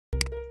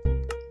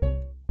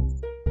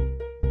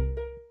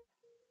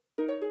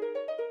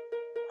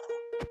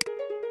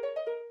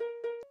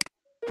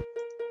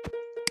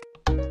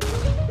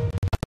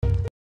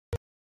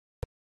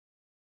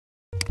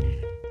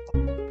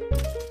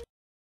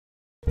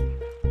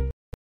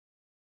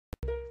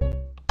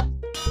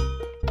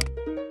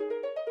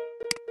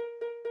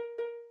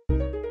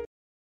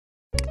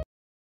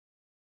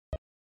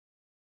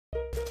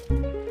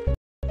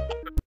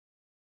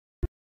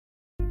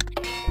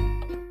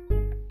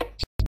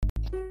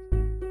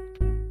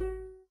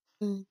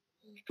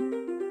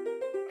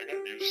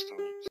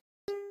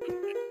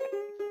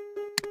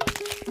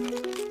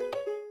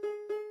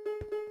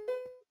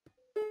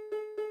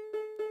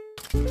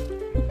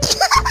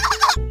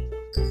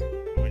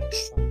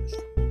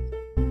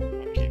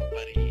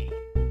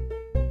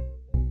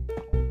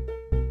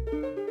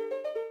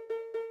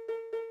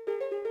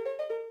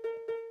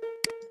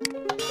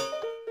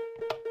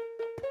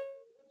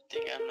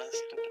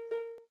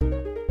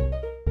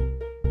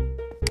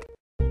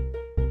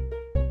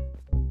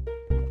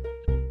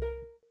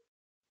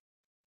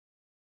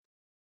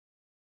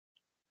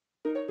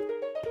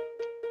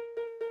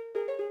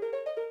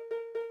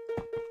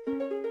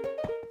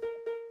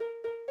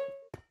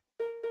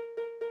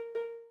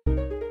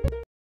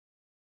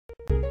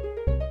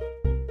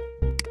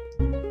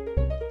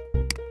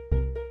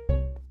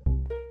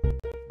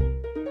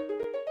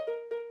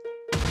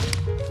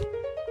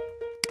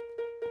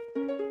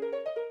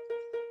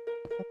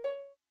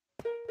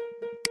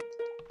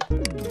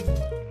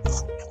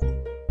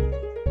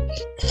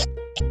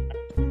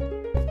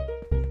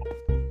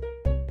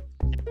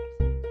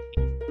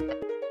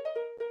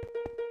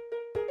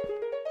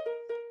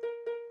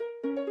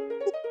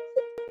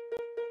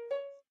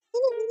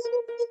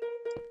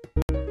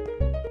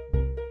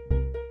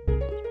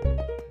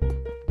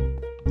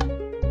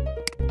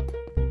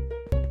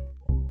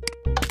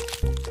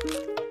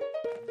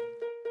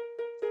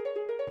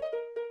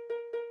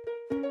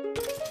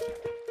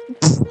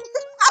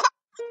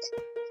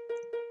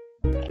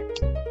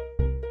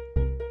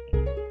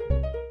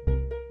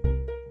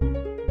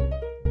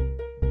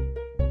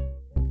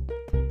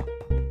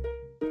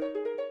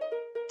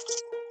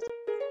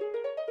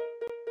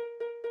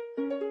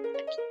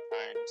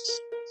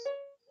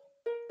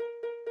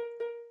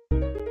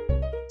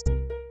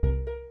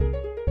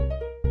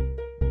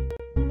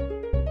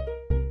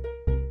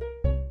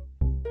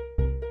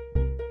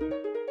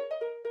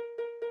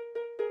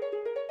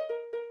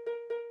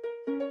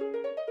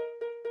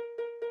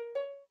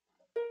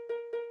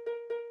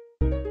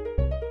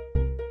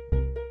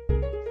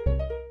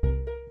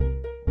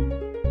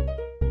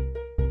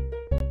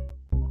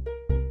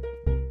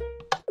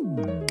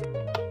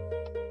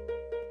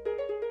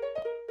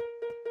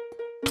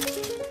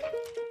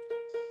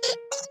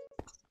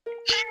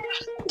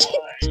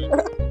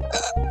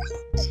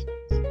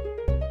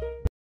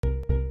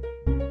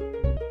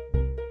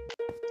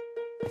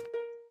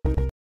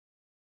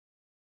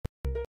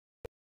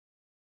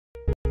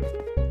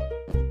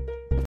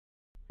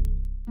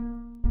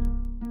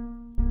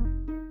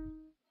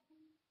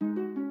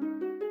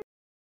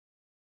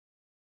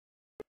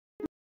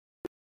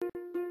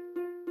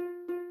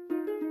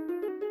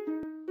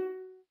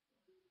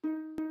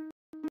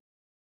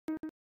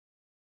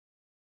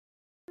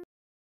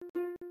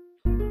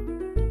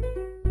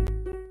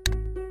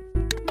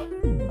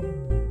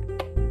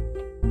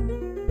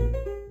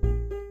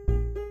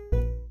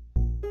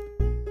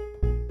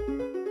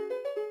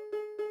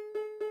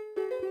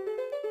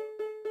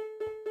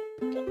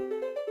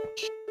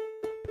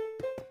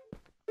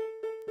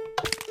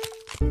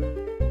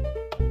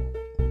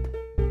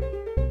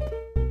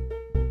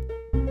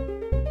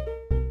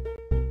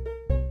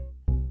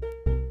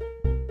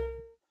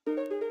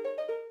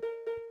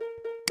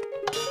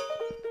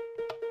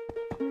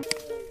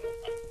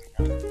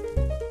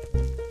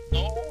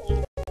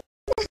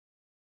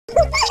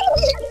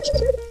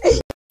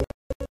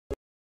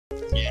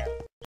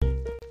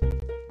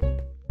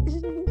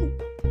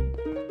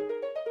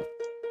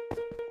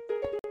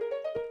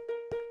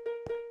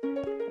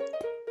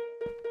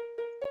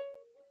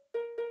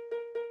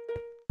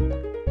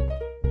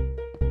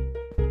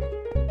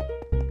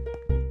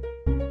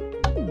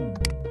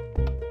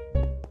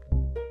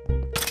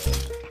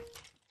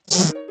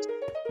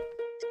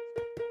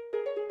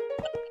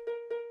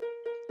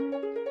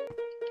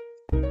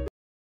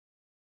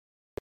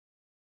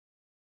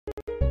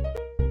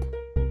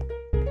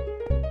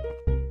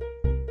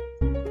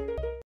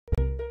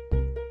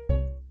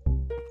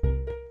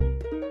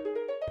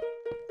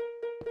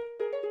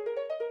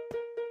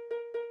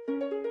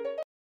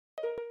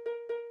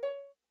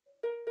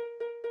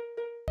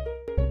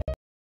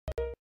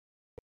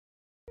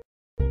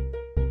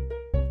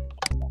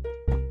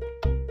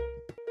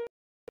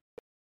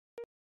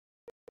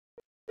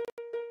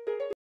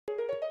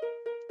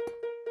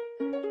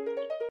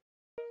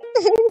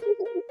Why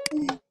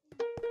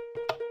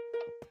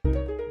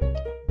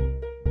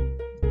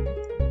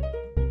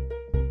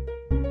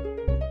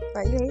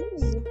you hate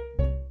me?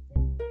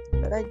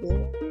 What I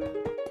do?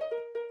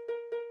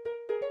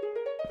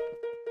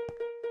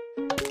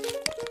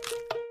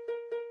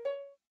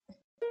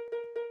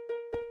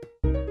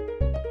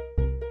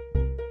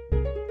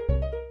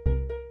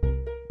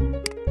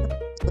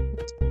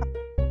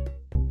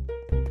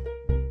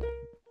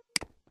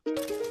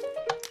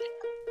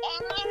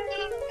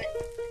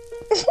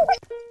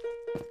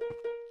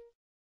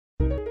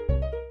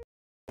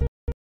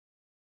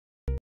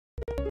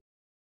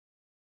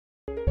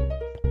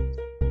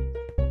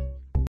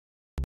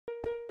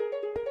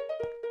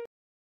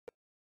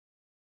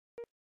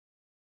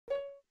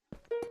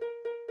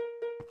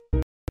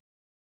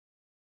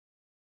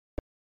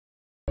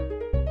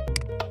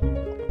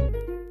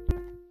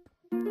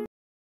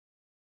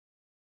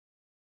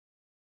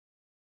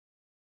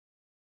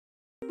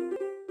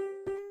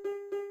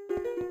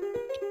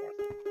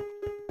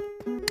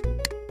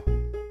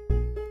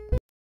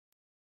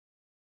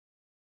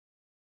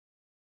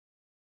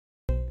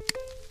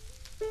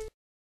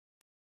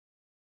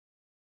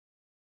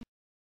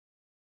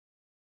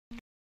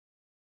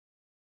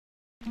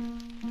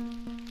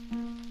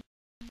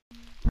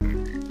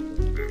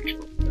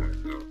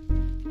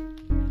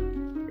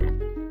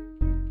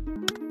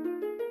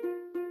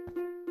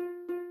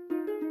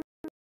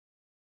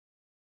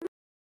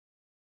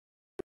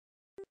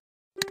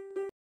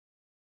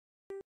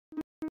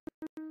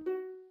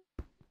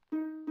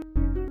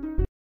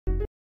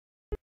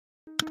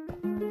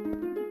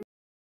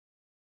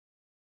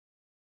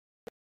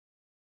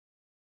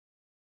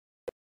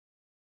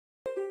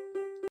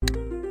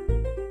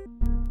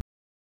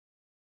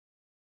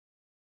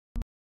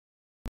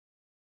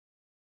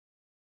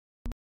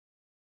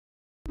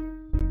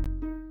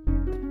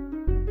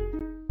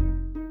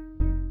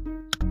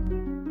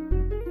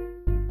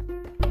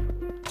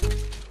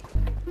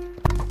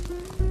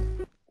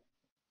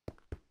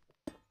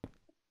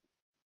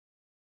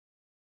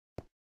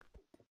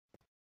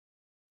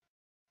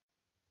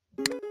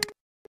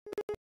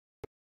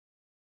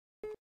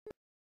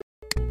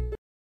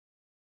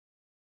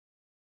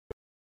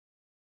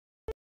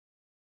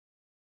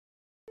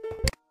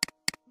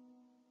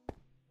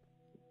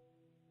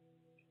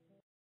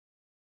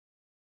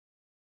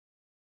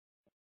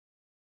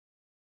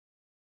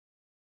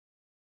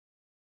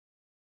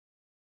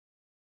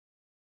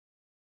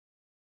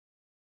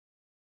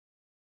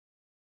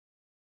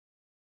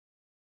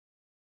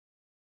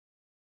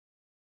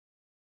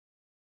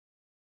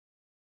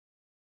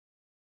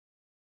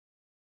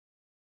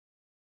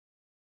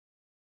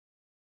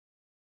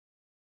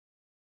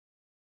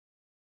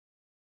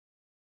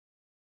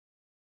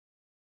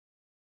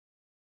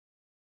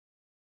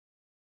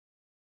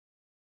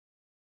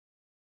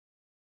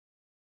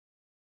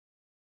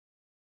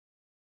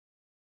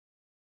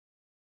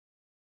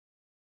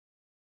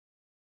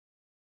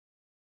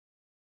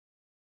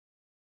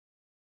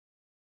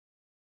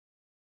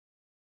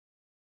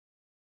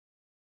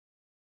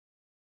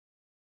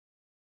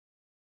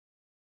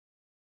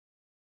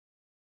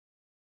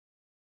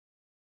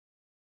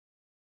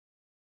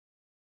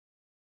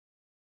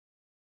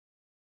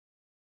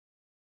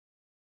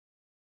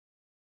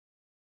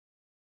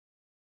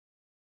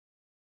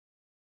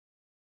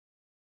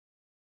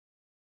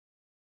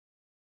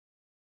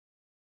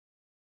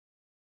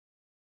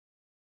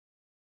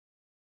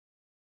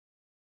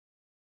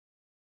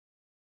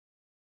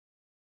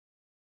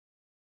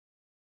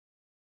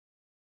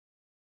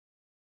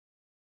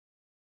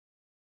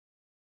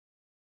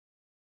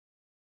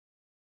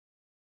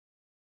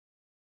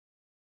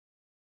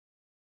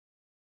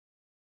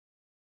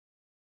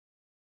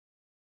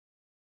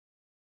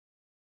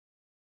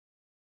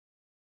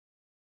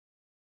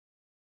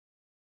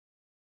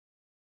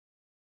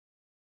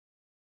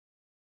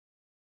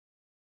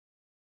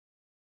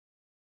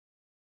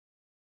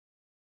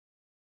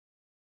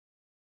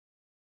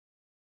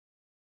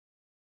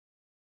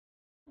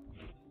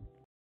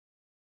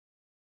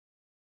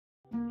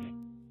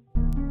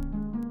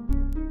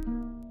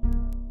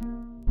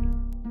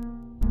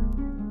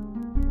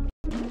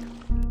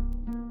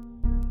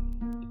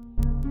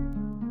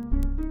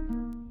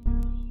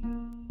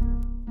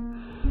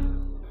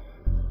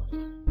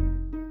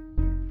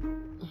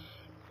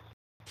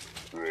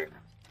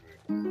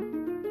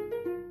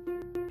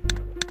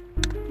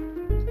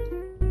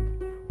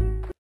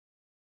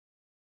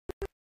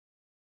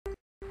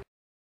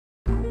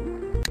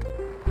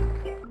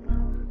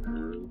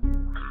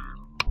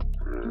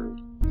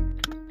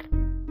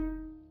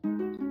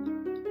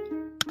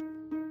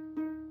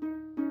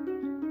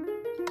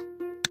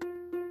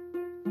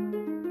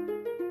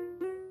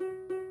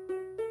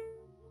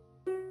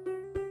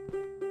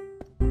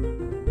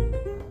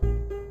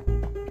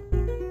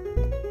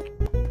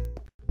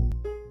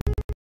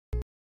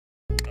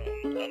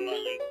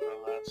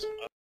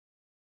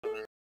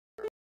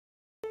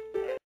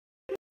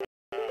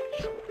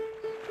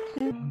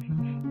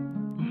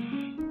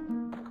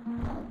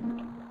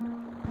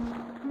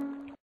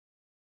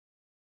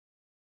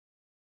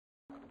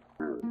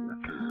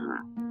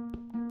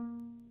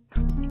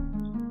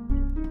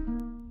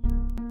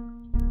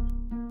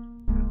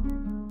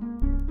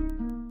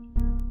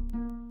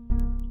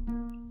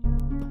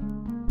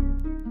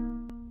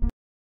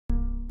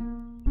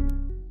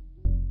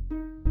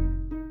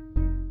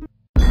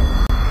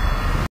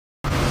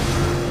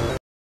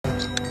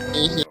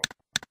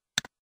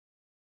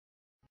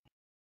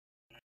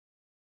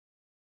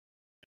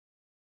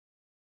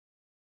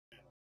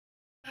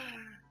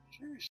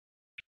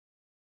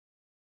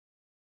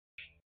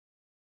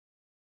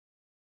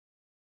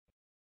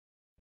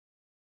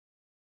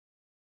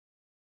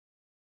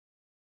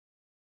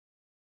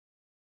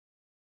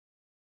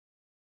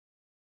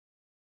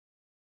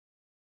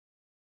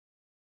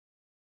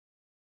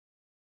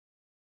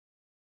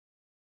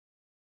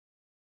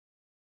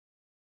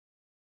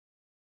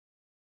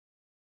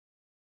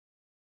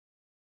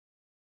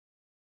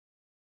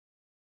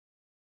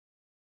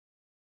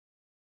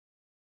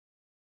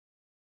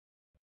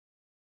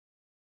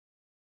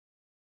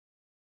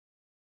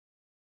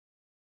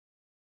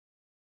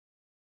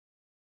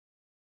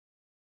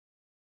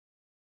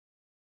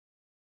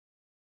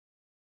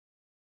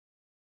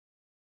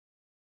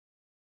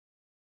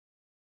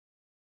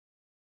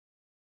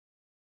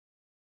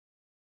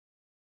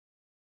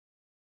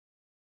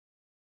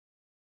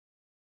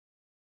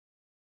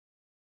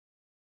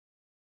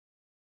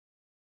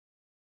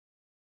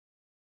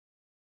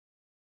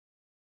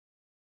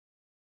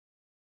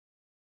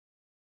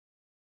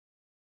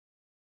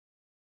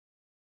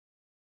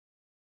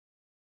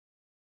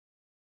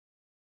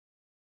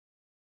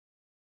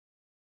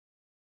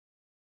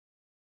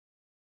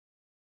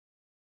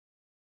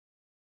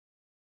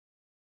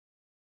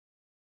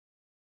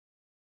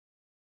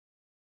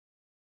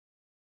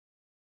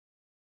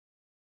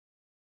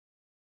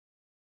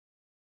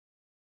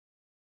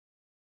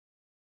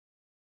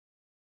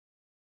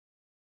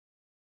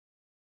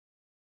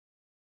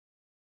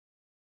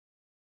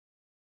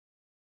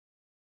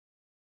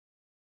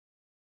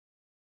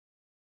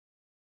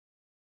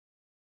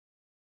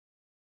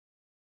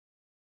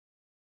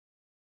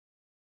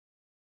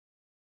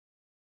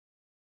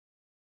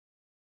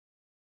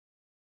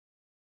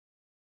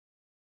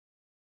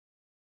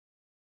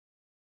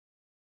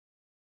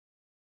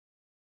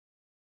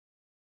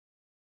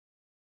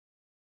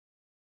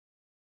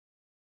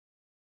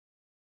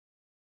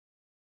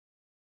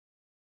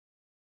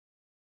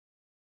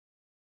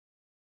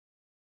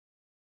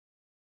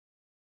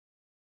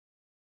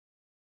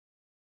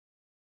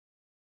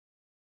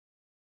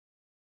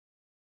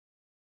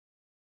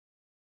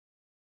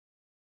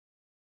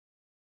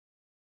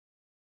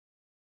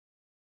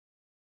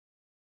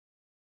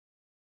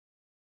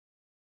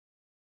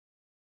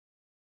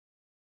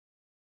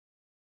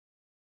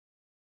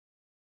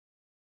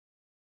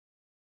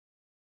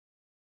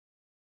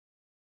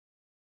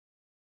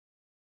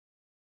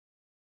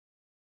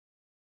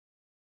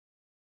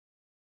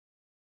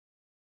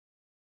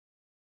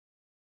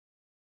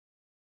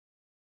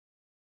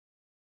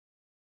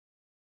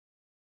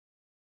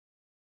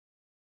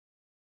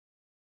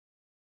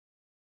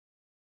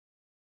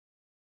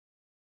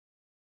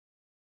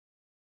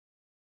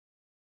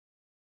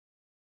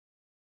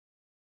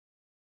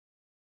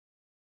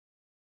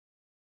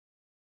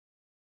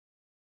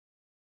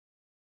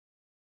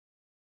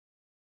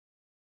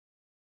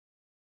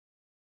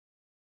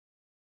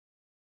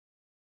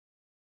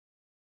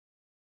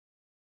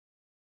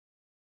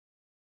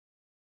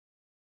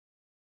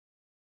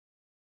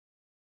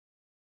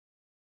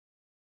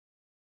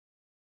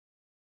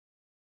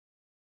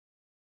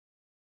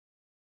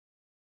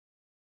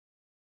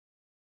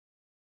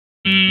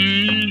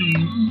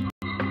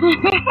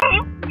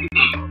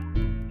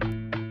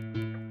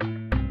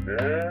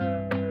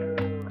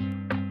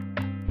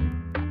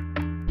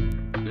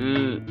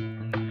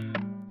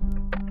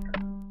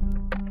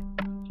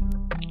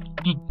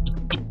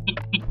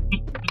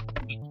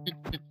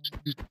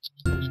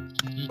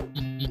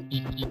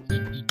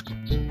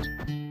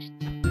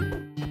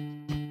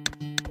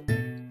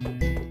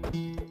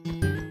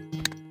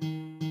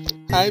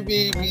 Hi,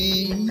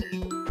 baby.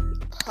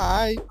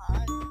 Hi.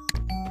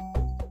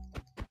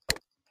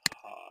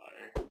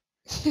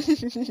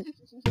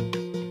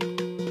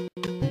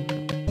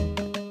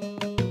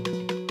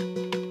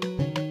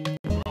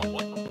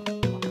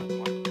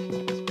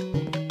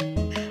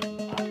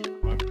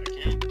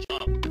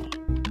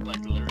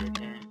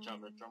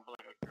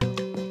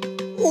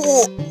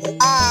 Oh,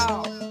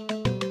 wow.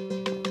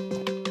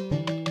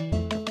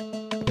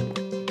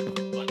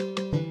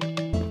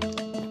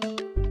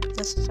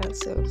 That's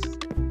offensive.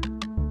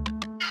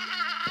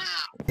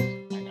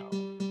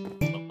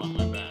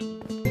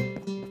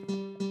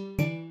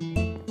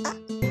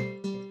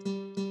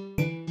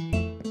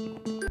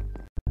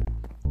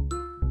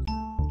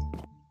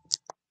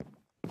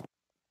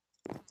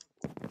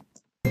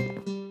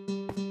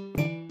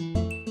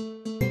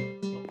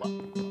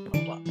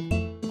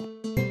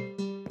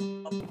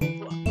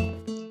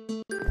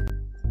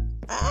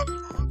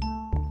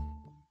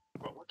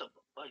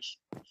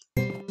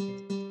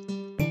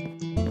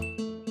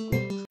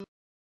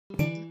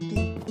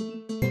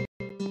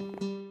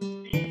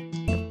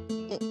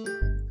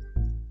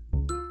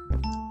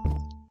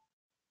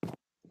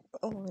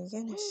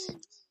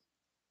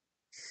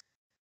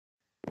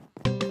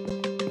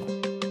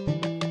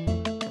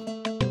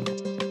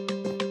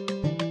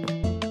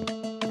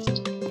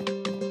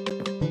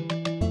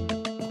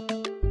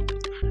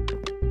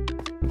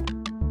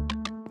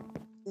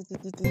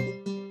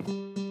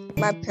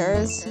 My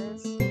parents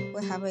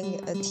were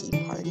having a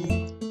tea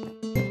party.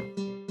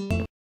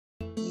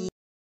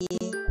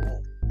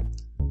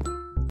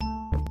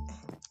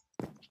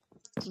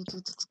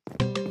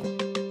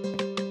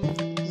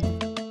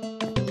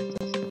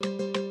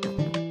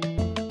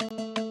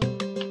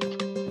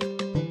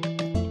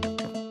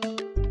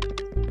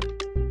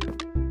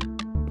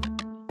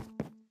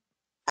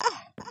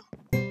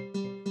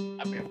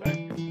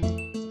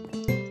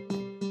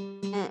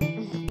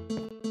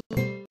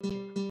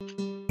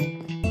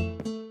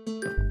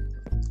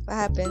 What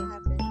happened?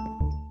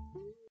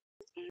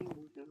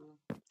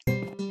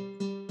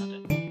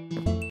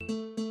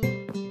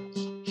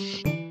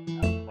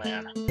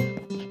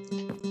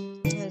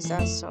 What is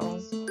that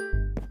song?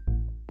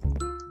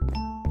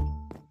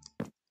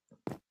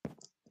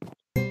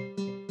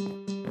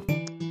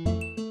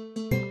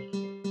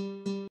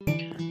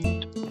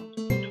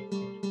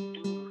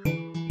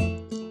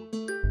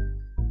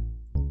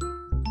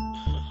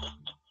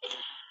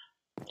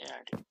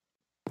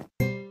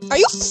 Are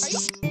you?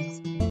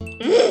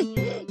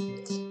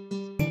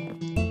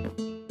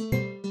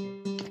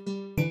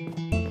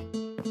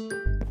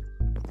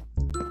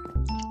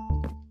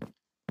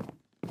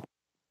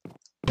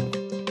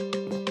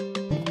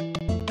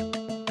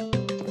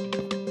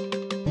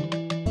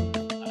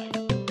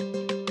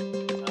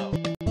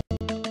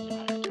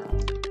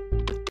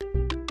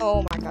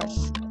 Oh my gosh.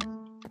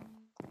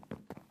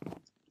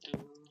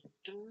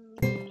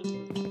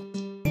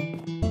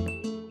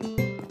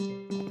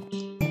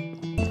 Oh my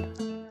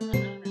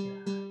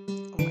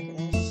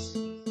goodness.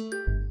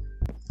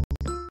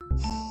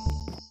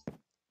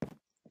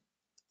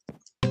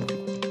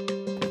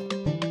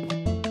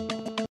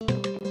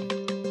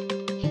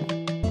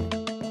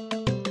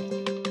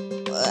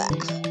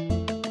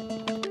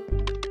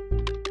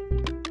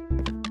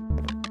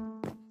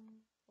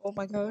 Oh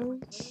my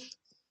gosh.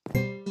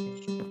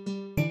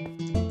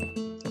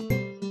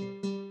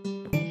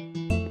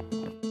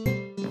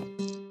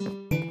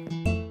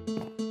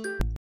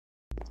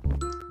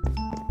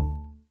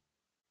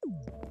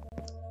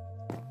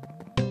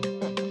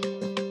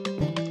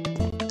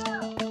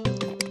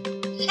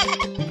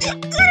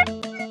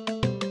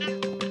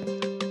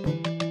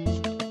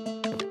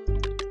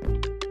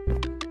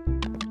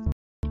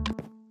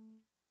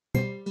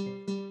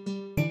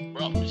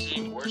 Bro, this is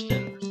even worse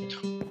than.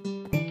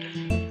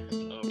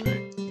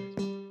 Okay.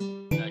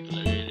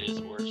 Actually, it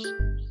is worse.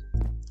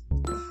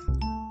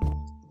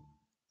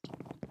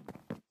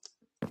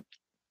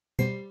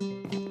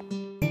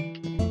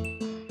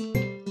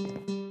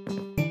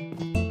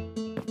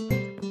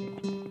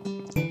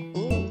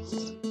 Ooh.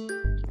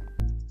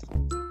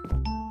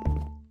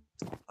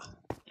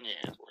 Yeah,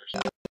 it's worse.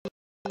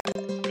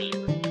 Really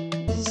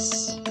worse.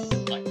 This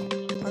Like,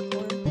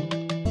 parkour.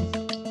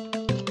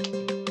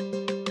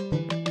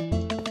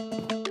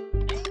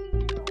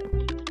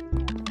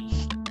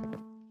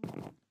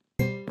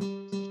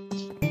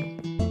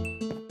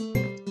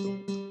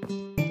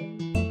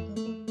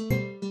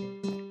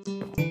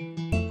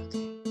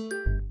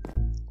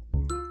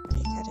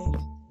 I gotta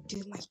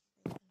do my.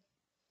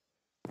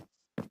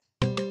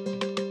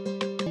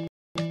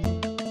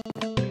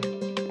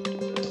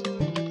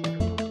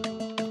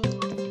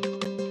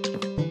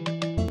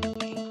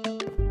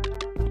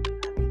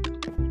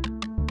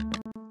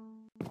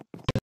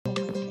 Oh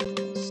my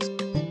goodness.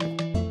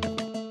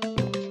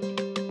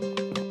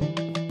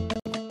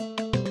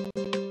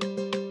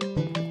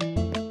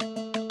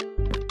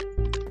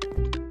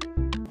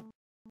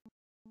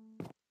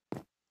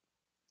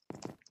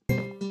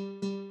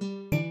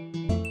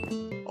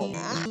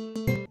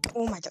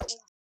 Oh my gosh.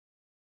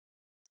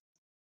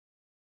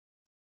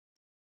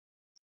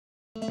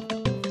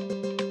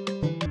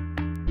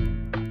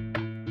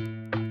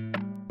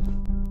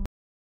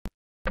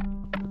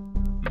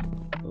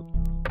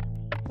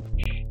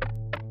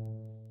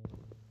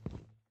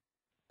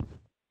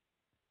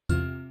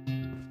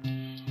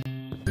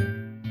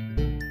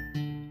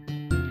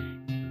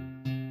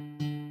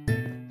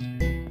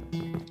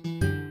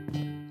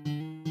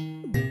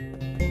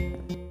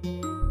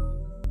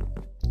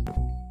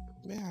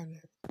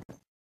 Man.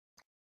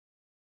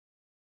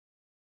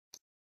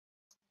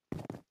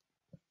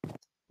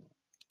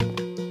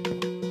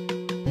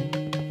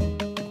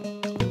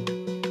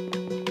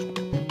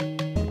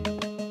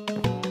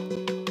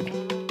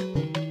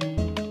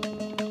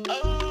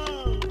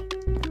 oh!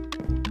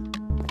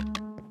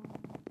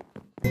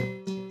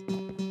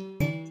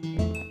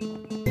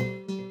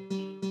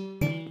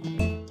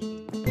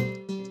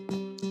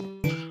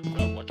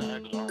 Bro, what the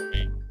heck is wrong with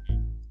me?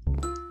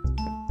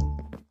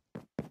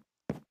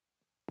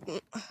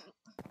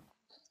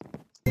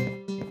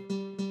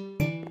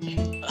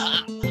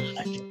 Ah!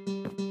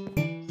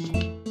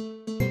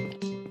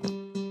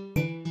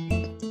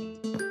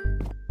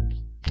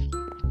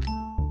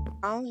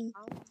 Um.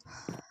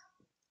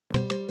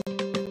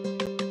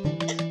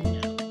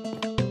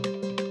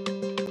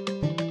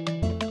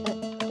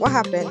 What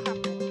happened?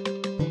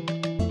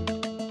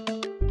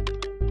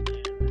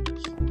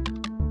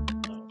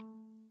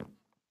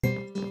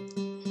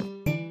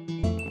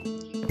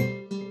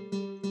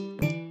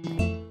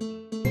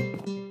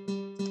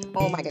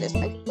 Oh my goodness,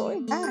 I keep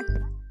going back.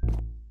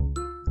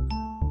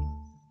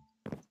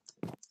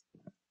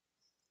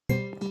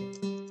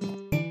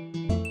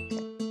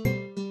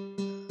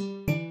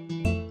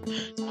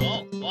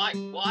 Oh, why?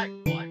 Run.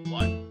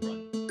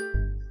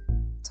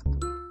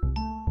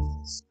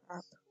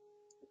 Stop.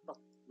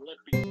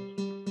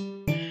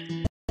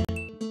 Flipping.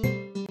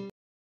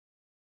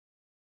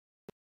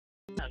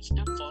 I'm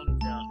still falling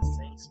down the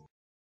same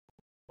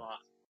spot.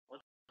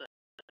 What the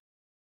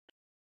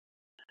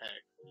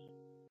heck?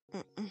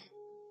 Mm-mm.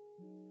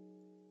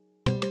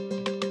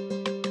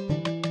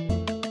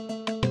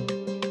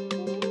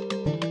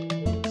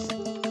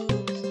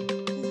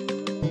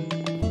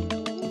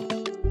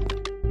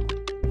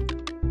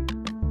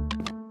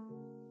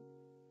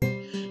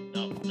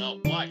 No,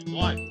 why?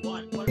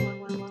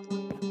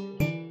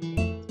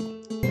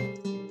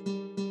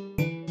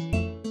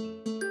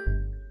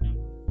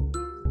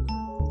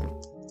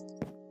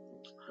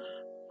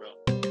 Bro.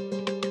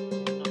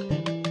 Okay.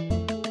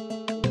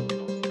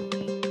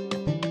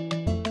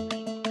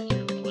 I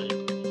can't play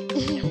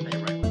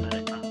right with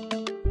that.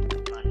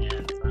 My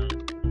hands.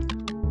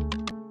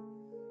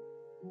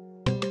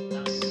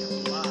 Now you can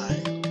fly.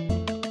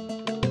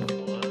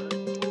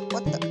 What?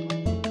 What the?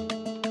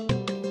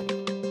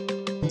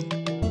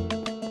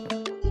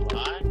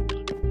 Fly?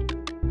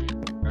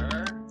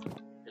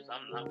 Because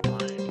I'm not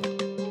flying.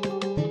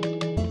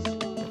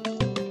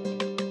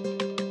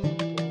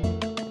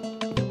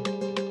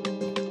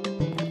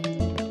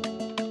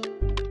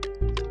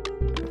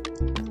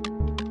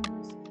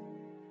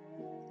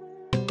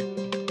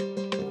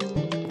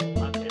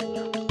 I can't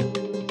jump.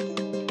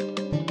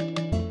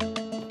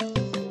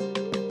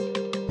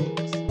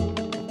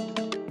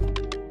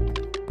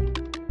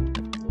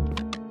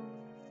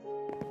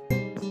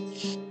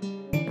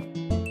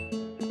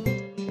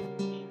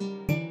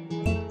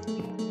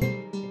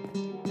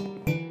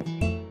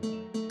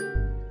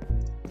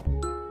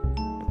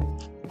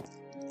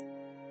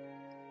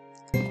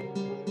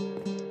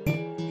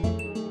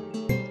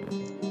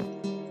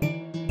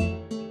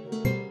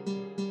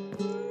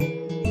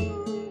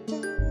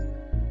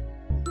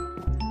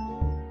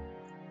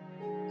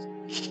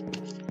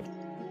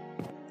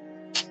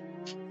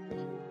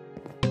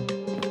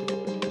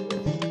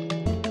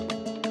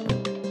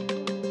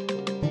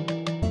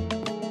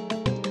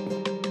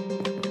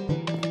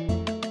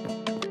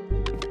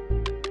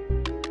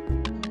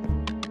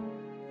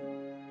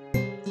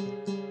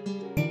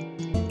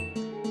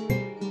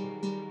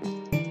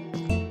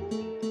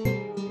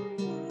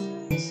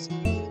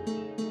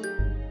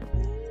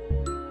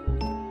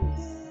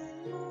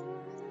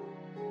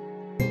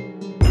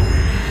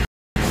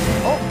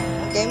 Oh,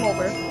 game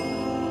over.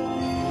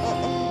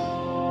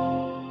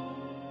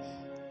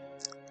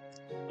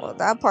 Well,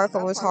 that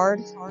parkour was hard.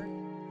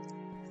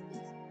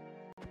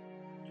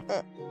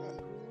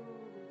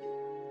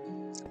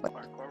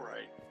 Parkour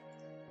right.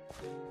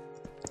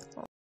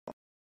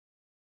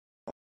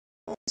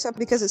 Except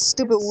because it's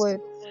stupid wood.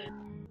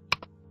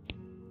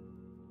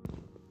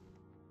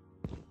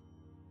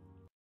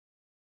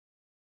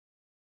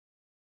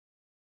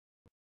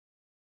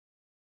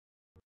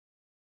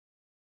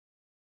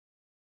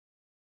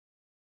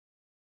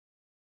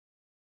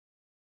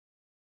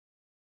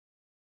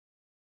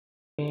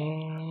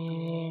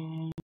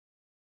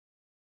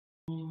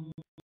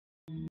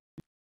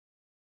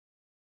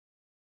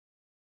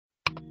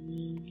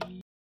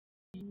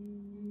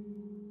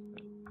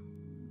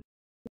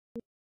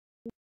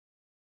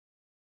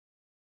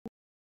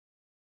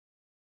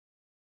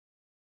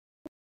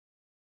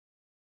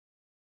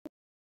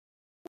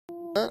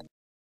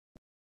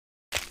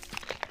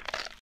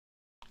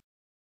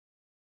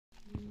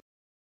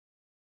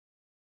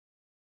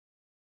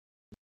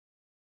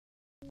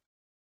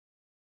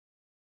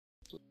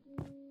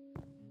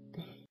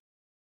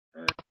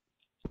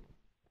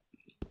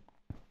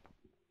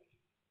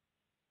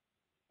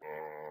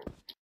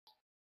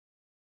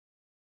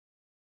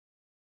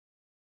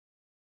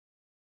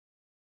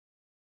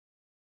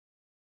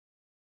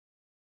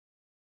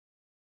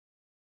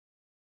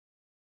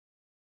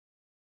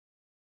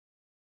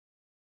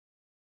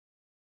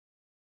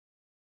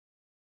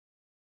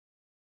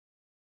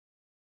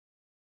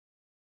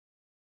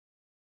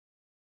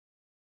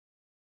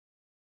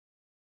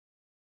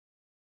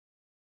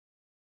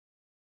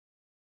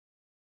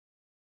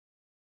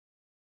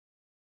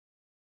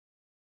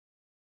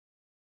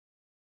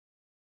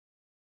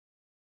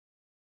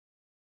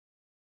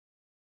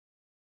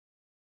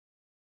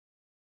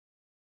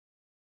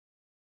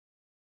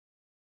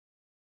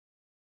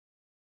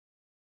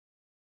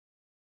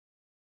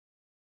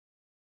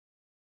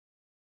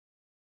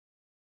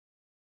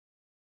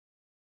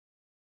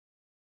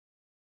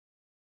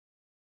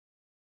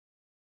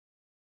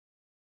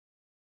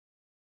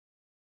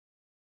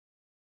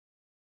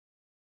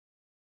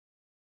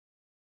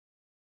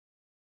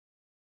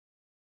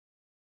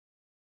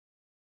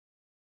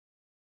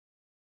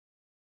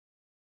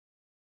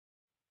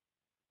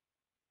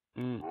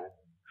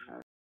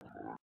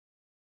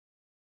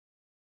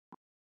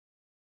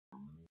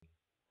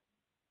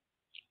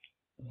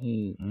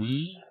 Who,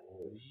 me?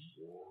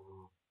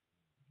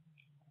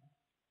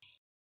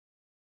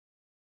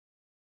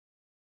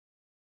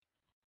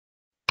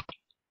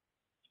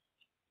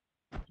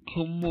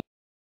 Come on,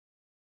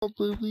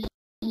 baby.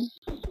 You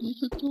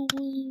hit the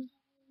wave.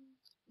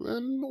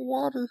 Land in the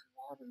water.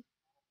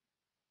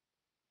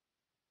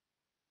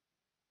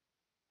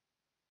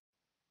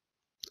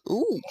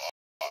 Ooh.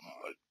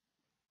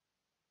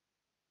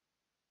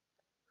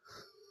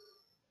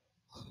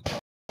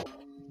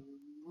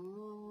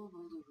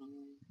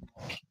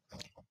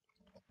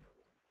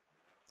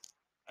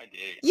 I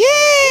did. Yay!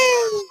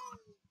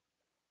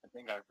 I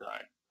think I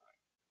died.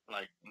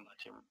 Like,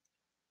 two.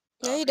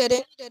 No, you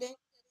didn't.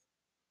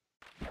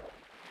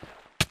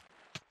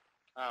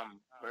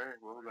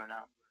 Where we going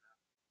now?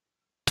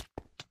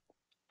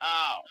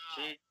 Ow!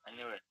 See? I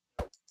knew it.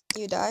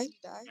 You died?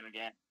 And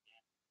again.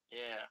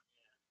 Yeah.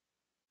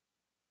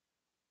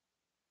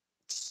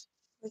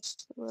 Which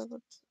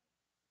level?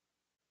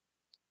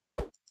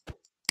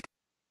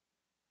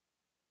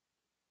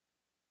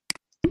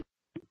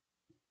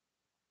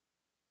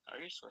 Are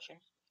you switching?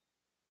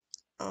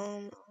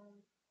 I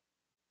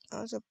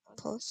was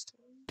supposed to.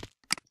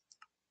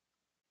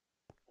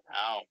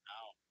 Ow.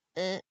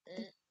 Mm.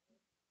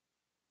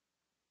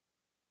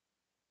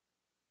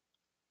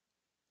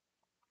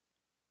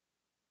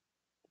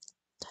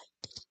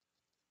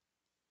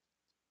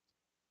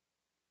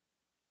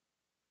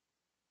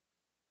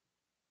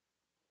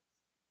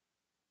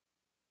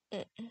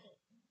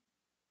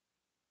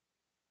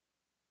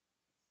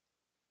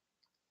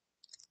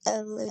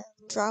 El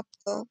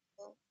Dropo.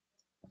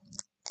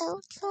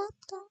 El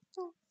Dropo.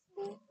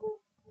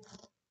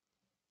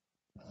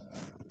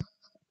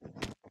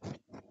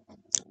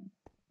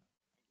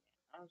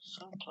 I was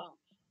so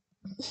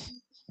close.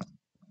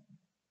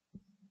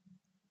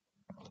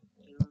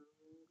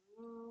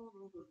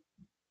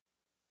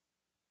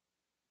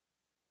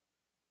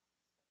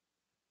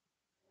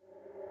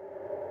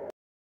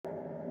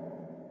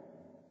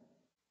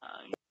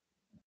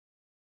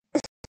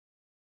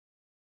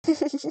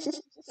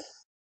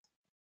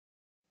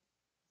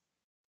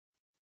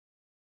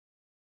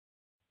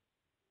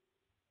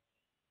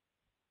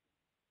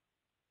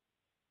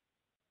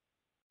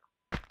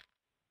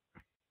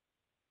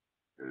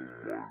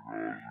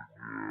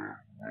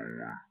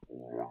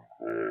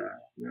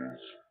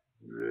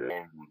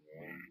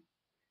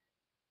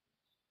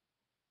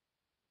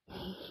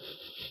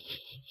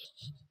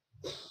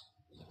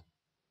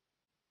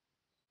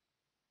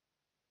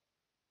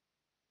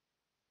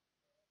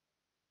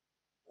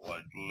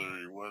 Like,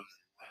 literally, what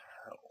the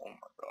hell? Oh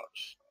my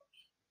gosh.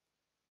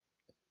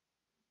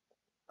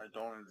 I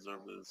don't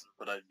deserve this,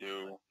 but I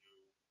do.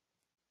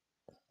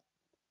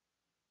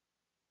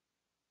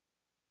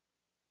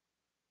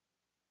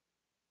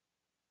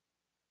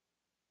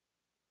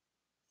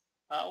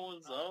 I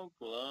was so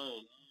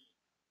close.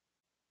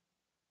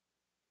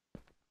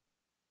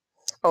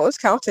 Oh, it's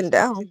counting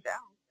down.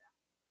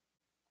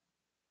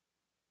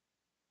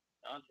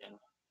 Counting.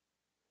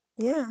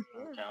 Yeah,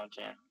 I'm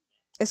counting.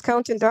 it's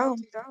counting down.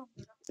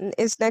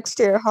 It's next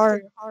to your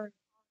heart.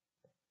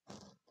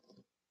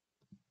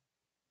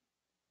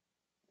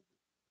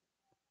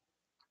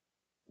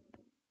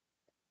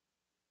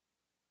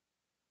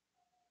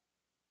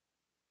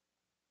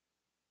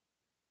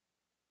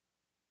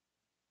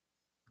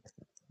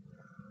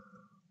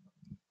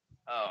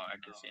 Oh, I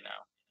can see now.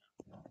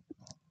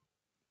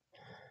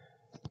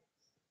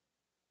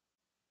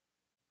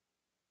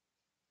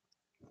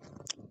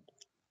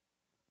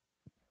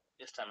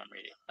 This time I'm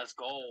reading. Let's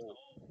go.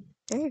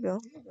 There you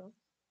go.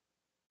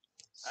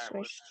 Alright,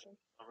 Switch.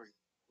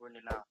 we're in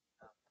it now.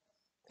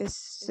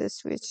 It's to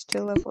switch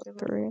to level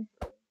 3.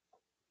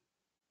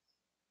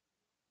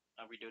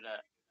 How we do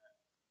that?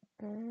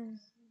 Mm.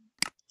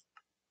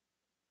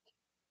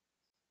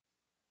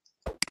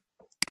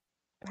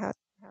 How?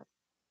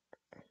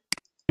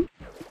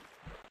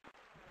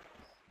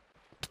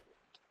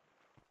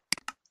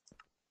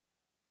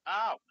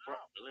 Ow! Bro,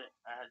 really?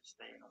 I had to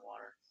stay in the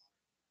water.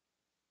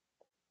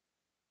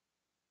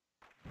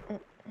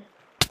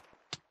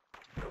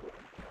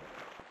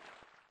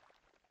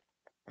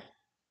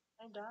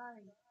 I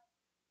died.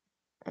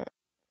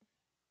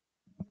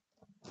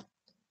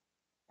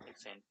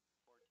 16.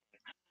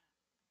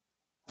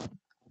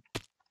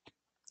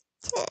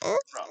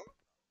 Bro.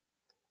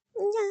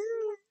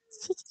 Yeah,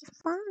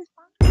 65.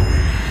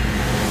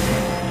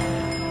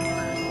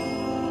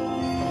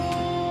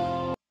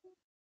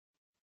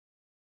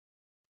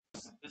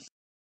 This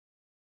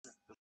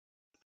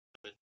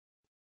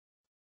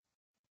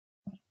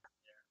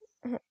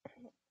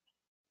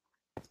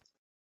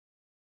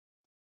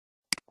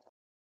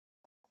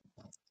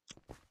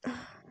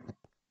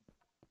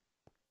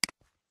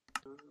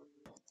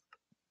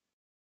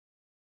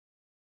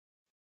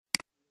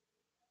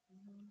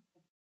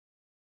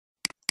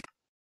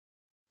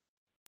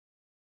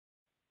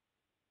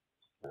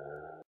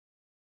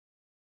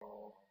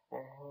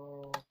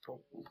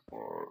Talk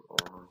about,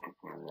 I need to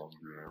play one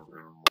game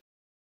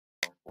in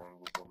one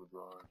of the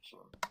guys, so.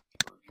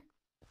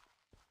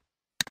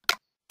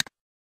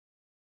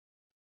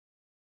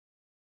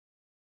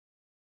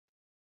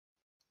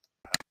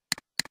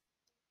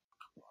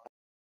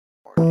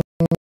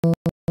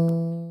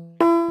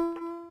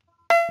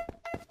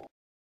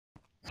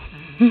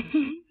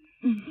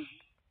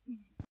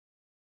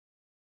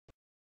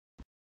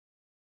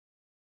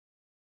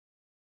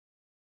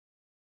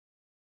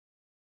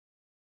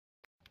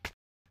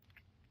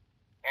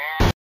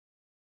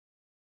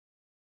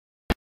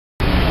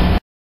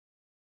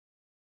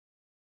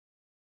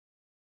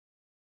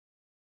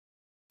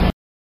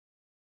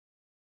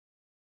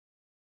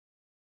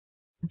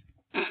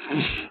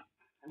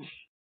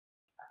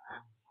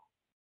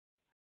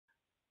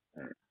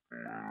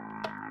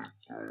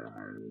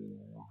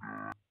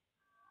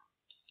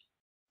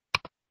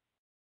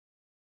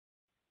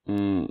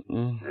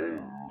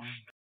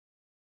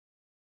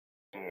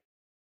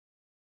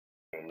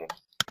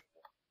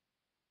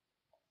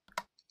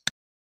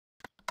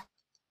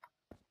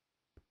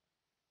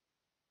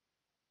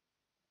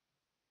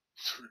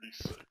 "30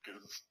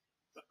 seconds.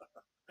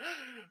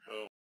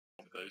 Oh,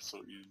 that's so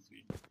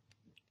easy.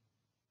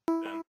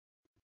 Damn.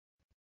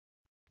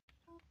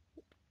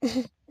 I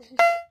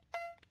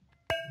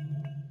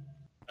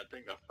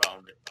think I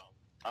found it.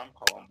 I'm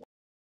calling.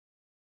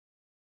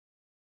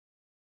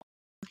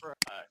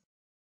 Alright.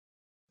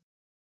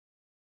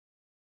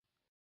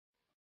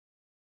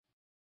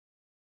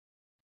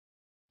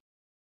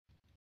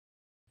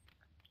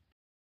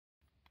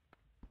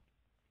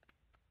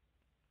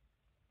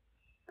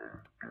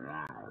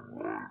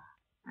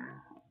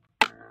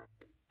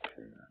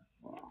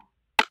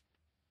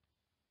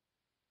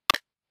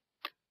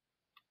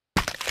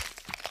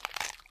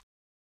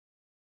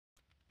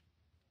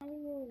 I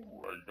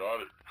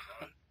got it.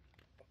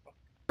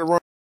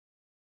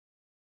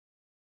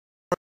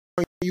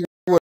 You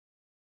would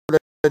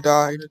have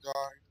died.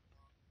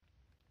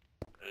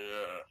 Yeah,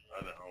 I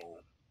know.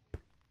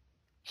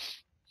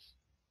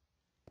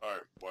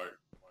 Alright, white.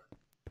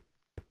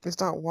 It's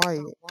not white.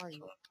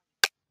 It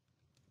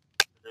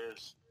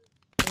is.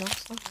 No,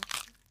 it's not.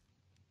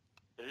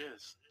 It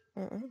is.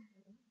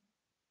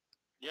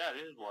 Yeah, it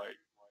is white.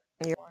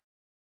 You're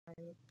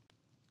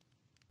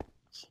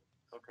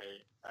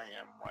Okay, I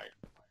am white.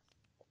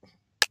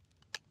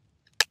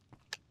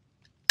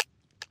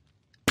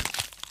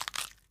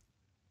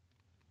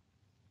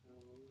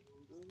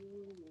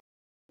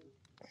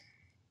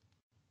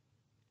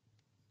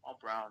 All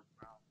brown.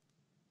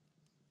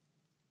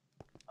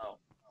 Oh.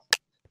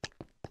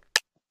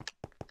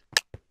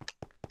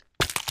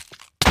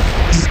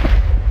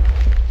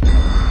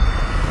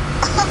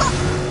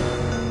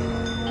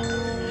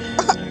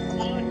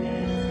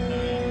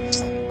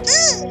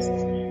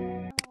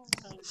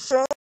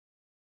 Shut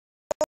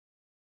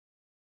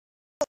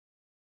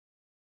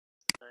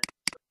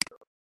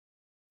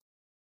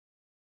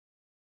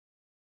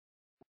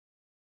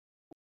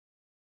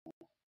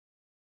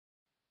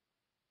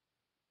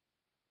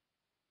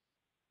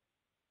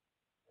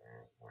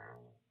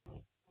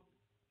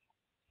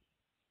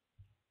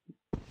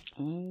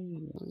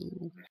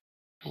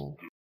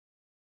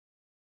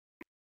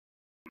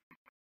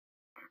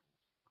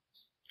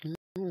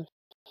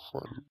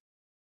Fun.